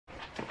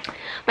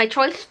My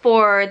choice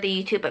for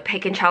the YouTube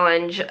Pagan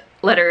challenge,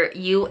 letter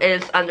U,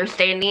 is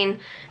understanding,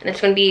 and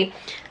it's going to be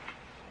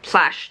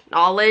slash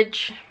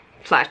knowledge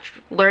slash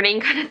learning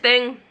kind of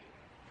thing.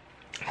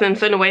 So in a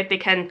certain way they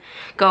can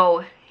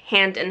go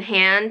hand in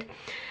hand,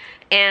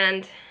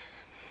 and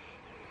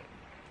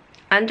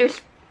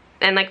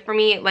like for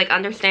me, like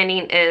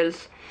understanding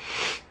is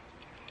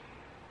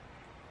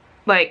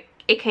like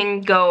it can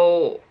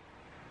go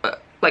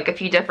like a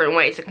few different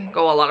ways. It can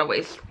go a lot of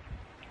ways.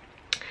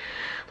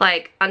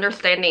 Like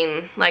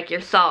understanding like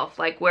yourself,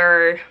 like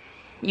where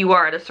you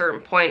are at a certain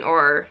point,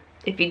 or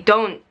if you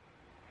don't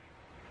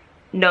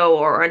know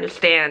or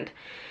understand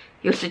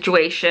your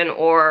situation,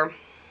 or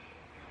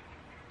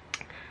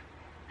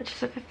I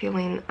just have a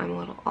feeling I'm a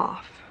little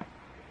off.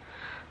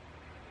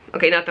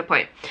 Okay, not the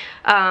point.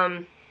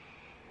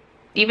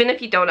 Even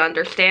if you don't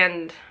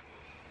understand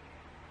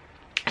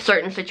a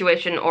certain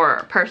situation or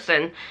a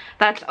person,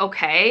 that's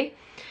okay.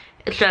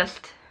 It's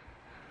just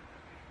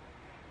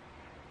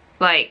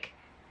like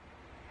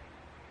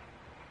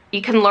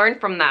you can learn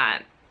from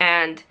that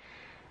and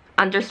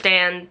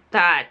understand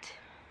that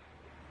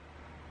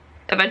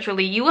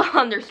eventually you will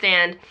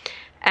understand,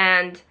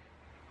 and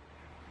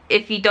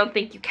if you don't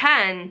think you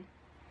can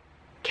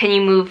you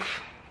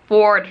move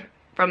forward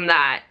from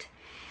that?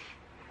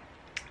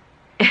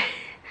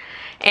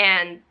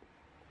 And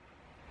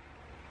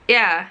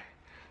yeah,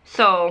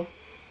 so,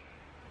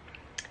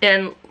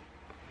 and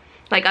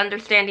like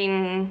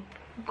understanding,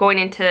 going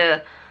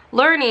into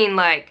learning,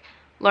 like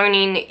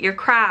learning your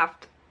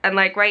craft. And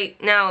like right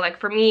now, like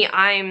for me,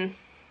 I'm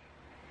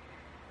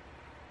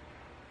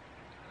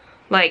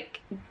like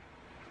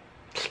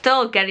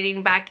still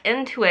getting back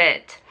into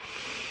it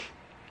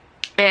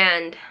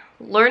and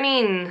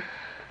learning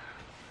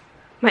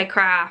my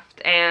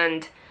craft,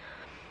 and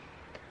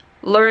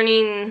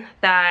learning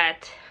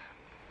that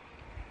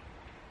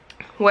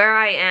where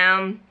I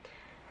am,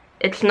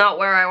 it's not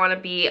where I want to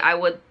be. I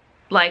would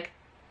like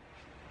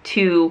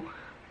to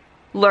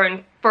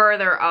learn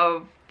further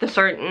of the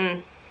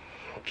certain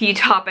few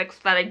topics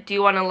that I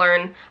do want to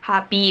learn,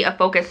 how to be a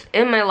focus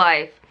in my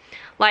life,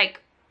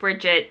 like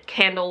Bridget,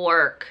 candle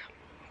work,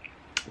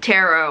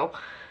 tarot,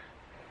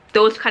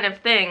 those kind of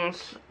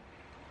things.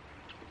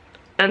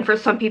 And for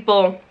some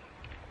people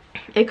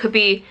it could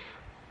be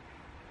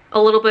a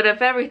little bit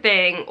of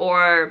everything,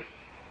 or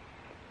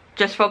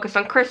just focus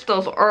on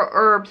crystals or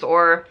herbs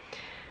or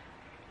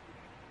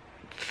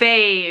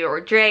fae or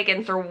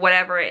dragons or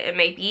whatever it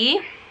may be.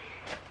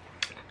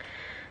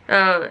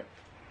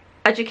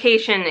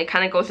 Education, it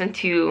kind of goes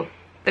into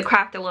the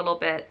craft a little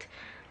bit.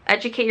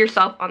 Educate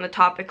yourself on the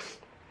topics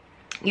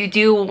you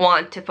do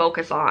want to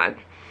focus on,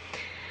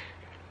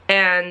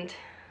 and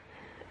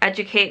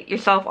educate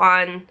yourself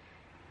on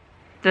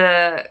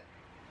the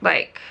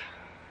like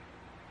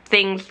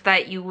things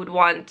that you would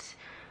want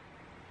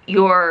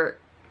your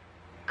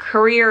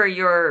career,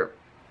 your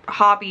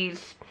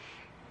hobbies,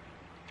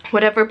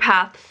 whatever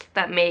paths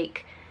that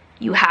make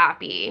you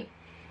happy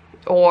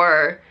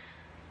or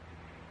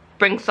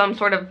bring some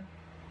sort of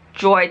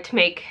joy to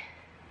make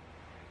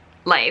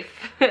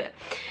life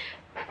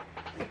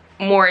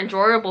more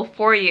enjoyable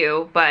for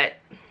you. But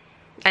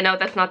I know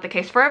that's not the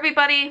case for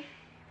everybody,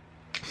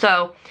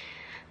 so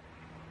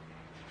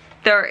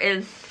there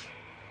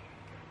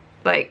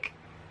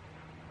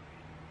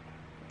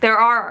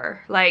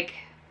are like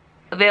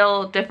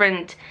available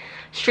different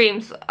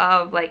streams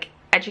of like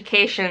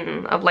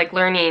education, of like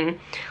learning,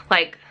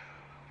 like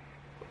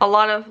a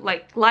lot of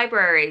like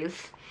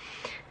libraries.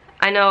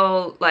 I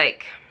know,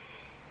 like,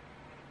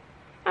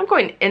 I'm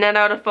going in and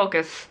out of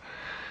focus,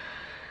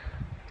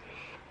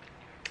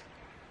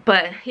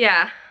 but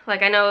yeah,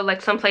 like I know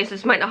like some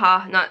places might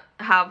not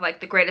have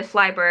like the greatest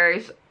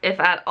libraries, if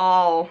at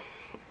all,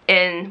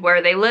 in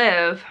where they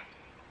live.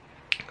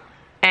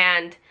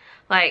 And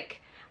like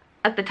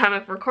at the time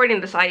of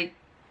recording this, I'm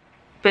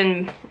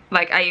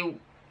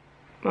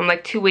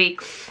like 2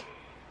 weeks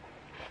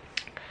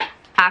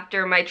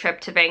after my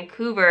trip to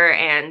Vancouver,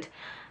 and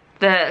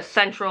the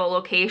central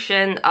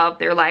location of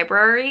their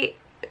library,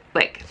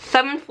 like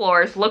 7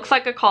 floors, looks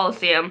like a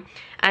coliseum,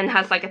 and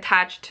has like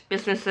attached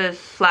businesses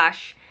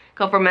slash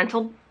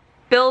governmental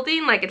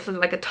building. Like it's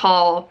like a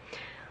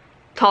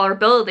taller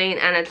building,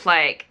 and it's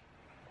like,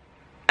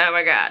 oh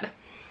my god.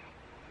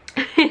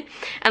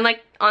 And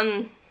like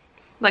on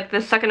like the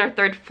 2nd or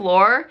 3rd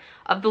floor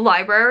of the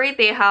library,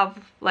 they have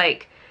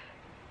like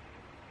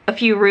a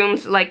few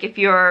rooms. Like if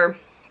you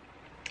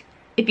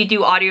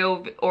do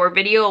audio or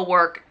video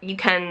work, you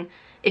can,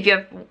 if you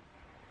have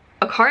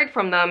a card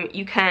from them,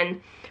 you can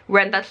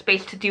rent that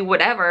space to do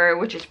whatever,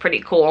 which is pretty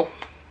cool.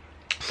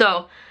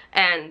 So,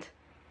 and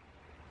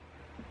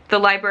the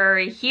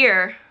library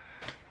here,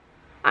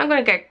 I'm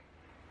gonna get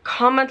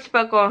comments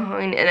about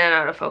going in and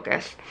out of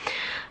focus.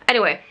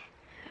 Anyway,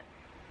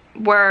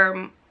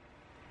 where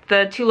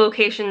the 2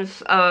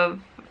 locations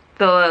of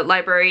the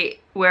library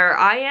where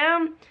I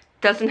am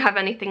doesn't have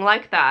anything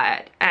like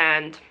that.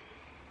 And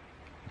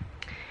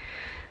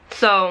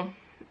so,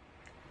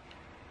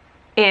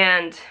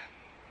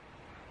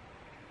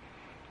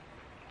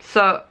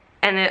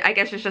 and I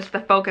guess it's just the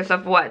focus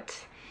of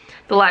what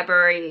the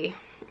library,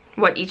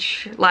 what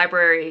each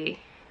library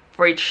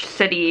for each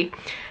city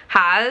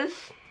has.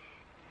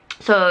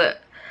 So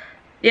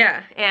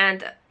yeah,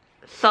 and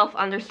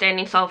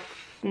self-understanding,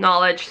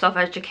 self-knowledge,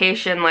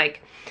 self-education,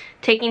 like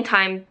taking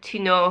time to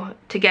know,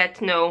 to get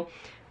to know,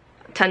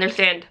 to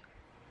understand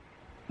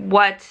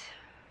what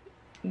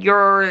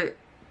your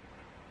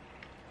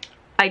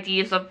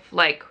ideas of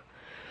like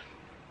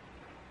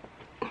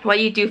what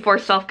you do for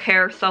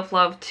self-care,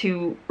 self-love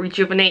to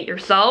rejuvenate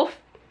yourself,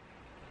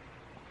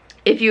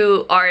 if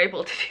you are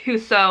able to do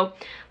so.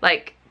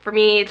 Like for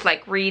me, it's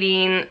like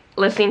reading,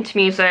 listening to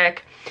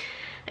music,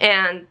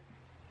 and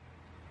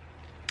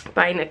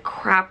buying a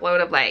crap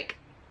load of like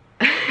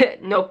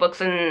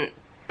notebooks and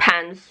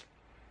pens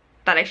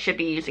that I should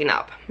be using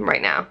up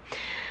right now.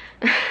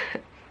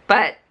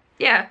 But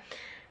yeah,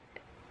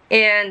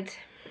 and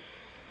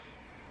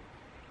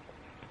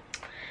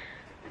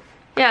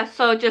yeah,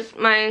 so just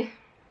my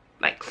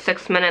like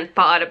 6-minute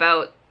thought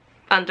about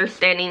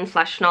understanding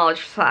slash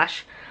knowledge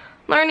slash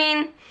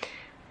learning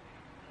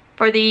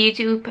for the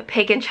YouTube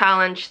Pagan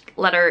Challenge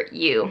letter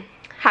U.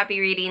 Happy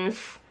readings.